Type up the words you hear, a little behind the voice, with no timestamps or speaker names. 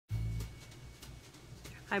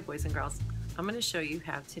Hi boys and girls. I'm going to show you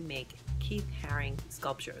how to make Keith Haring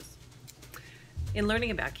sculptures. In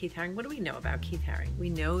learning about Keith Haring, what do we know about Keith Haring? We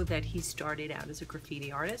know that he started out as a graffiti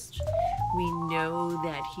artist. We know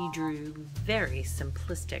that he drew very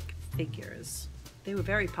simplistic figures. They were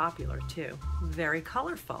very popular too, very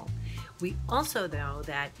colorful. We also know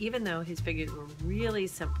that even though his figures were really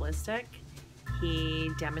simplistic,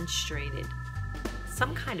 he demonstrated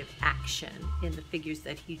some kind of action in the figures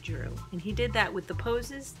that he drew. And he did that with the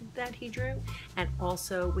poses that he drew and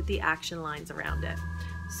also with the action lines around it.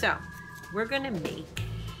 So we're gonna make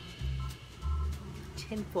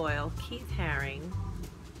tinfoil Keith Haring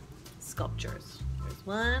sculptures. There's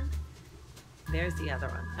one, there's the other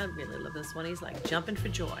one. I really love this one. He's like jumping for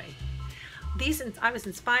joy. I was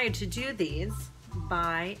inspired to do these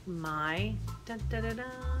by my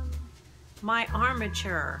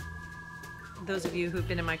armature. Those of you who've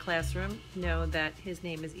been in my classroom know that his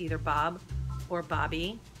name is either Bob or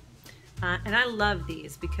Bobby. And I love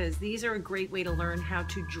these because these are a great way to learn how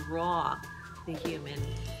to draw the human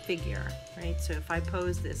figure, right? So if I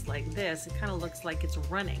pose this like this, it kind of looks like it's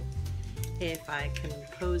running. If I can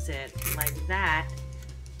pose it like that,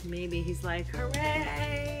 maybe he's like,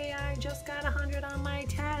 hooray, I just got 100 on my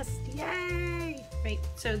test, yay! Right,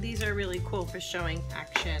 so these are really cool for showing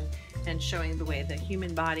action and showing the way the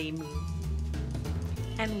human body moves.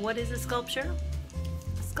 And what is a sculpture?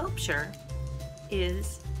 A sculpture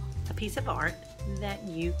is a piece of art that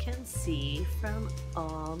you can see from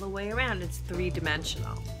all the way around. It's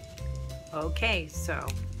three-dimensional. Okay, so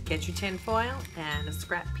get your tin foil and a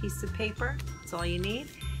scrap piece of paper. That's all you need.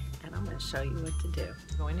 And I'm going to show you what to do.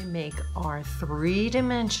 We're going to make our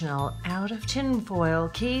three-dimensional out of tin foil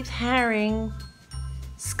Keith Haring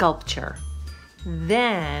sculpture.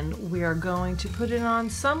 Then we are going to put it on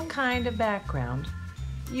some kind of background.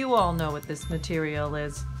 You all know what this material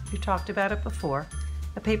is. We talked about it before.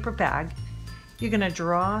 A paper bag. You're going to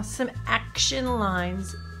draw some action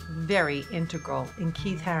lines, very integral in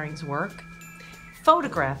Keith Haring's work.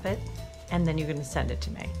 Photograph it, and then you're going to send it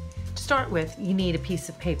to me. To start with, you need a piece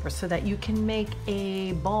of paper so that you can make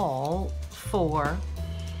a ball for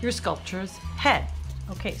your sculpture's head.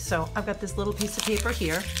 Okay, so I've got this little piece of paper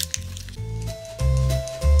here.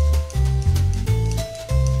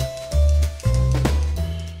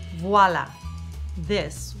 Voila!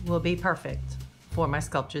 This will be perfect for my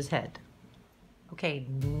sculpture's head. Okay,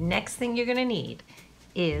 next thing you're gonna need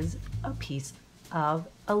is a piece of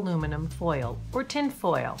aluminum foil or tin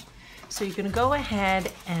foil. So you're gonna go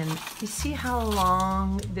ahead and you see how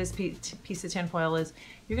long this piece of tin foil is?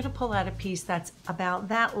 You're gonna pull out a piece that's about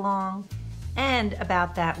that long and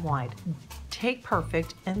about that wide. Take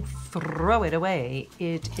perfect and throw it away.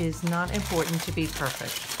 It is not important to be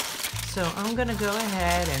perfect. So I'm gonna go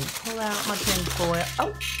ahead and pull out my tin foil.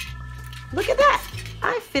 Oh, look at that.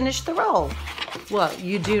 I finished the roll. Well,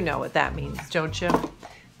 you do know what that means, don't you?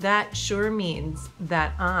 That sure means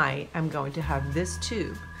that I am going to have this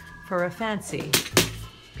tube for a fancy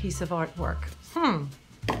piece of artwork.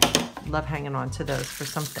 Love hanging on to those for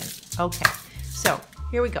something. Okay, so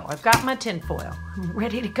here we go. I've got my tin foil. I'm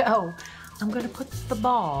ready to go. I'm gonna put the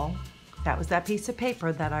ball, that was that piece of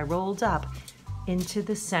paper that I rolled up, into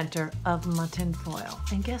the center of my tin foil.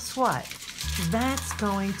 And guess what? That's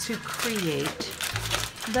going to create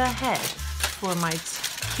the head for my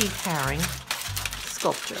Keith Haring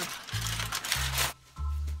sculpture.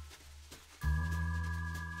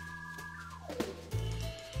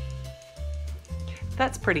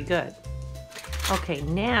 That's pretty good. Okay,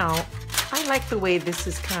 now I like the way this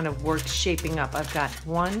is kind of shaping up. I've got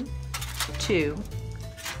 1, 2,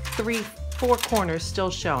 3, 4 corners still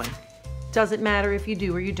showing. Doesn't matter if you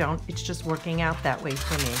do or you don't, it's just working out that way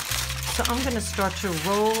for me. So I'm gonna start to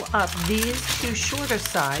roll up these 2 shorter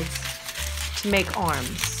sides to make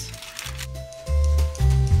arms.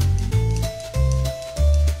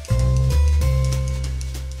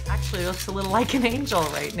 Actually, it looks a little like an angel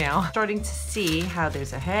right now. Starting to see how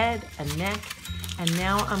there's a head, a neck, and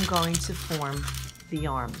now I'm going to form the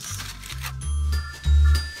arms.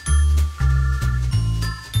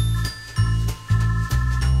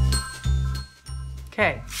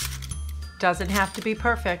 Okay, doesn't have to be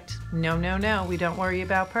perfect. No, no, no, we don't worry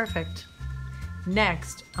about perfect.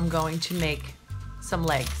 Next, I'm going to make some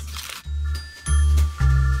legs.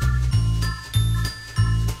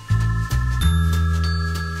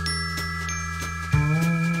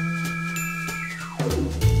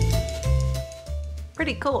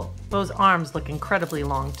 Pretty cool. Those arms look incredibly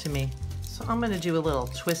long to me. So I'm going to do a little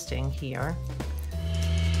twisting here.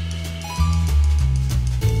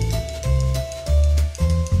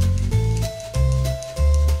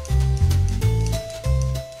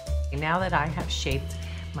 Now that I have shaped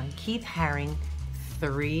my Keith Haring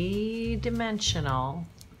three-dimensional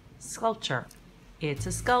sculpture. It's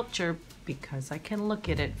a sculpture because I can look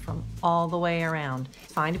at it from all the way around.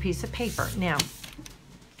 Find a piece of paper. Now,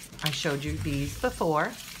 I showed you these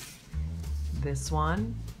before. This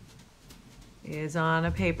one is on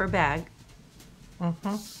a paper bag.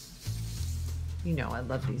 You know I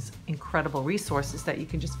love these incredible resources that you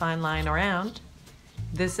can just find lying around.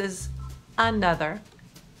 This is another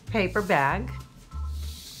paper bag.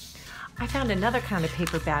 I found another kind of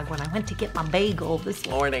paper bag when I went to get my bagel this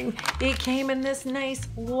morning. It came in this nice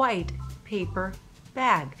white paper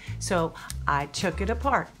bag. So I took it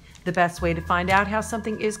apart. The best way to find out how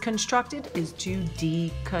something is constructed is to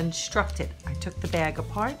deconstruct it. I took the bag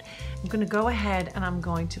apart. I'm going to go ahead and I'm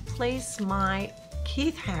going to place my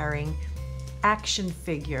Keith Haring action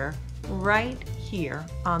figure right here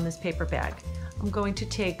on this paper bag. I'm going to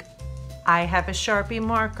take, I have a Sharpie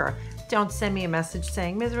marker. Don't send me a message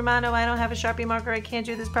saying, Ms. Romano, I don't have a Sharpie marker, I can't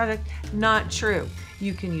do this project. Not true.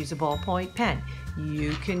 You can use a ballpoint pen.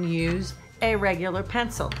 You can use a regular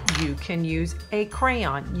pencil. You can use a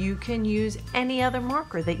crayon. You can use any other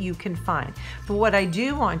marker that you can find. But what I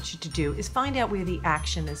do want you to do is find out where the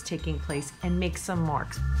action is taking place and make some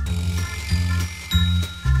marks.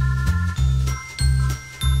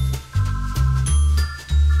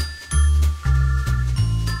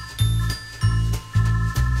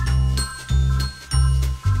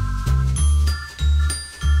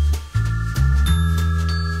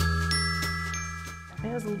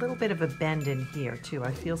 There's a little bit of a bend in here too.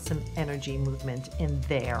 I feel some energy movement in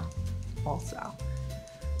there also.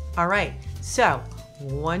 All right, so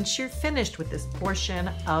once you're finished with this portion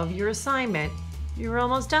of your assignment, you're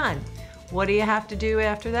almost done. What do you have to do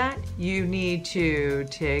after that? You need to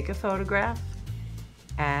take a photograph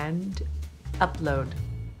and upload.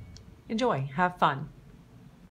 Enjoy, have fun.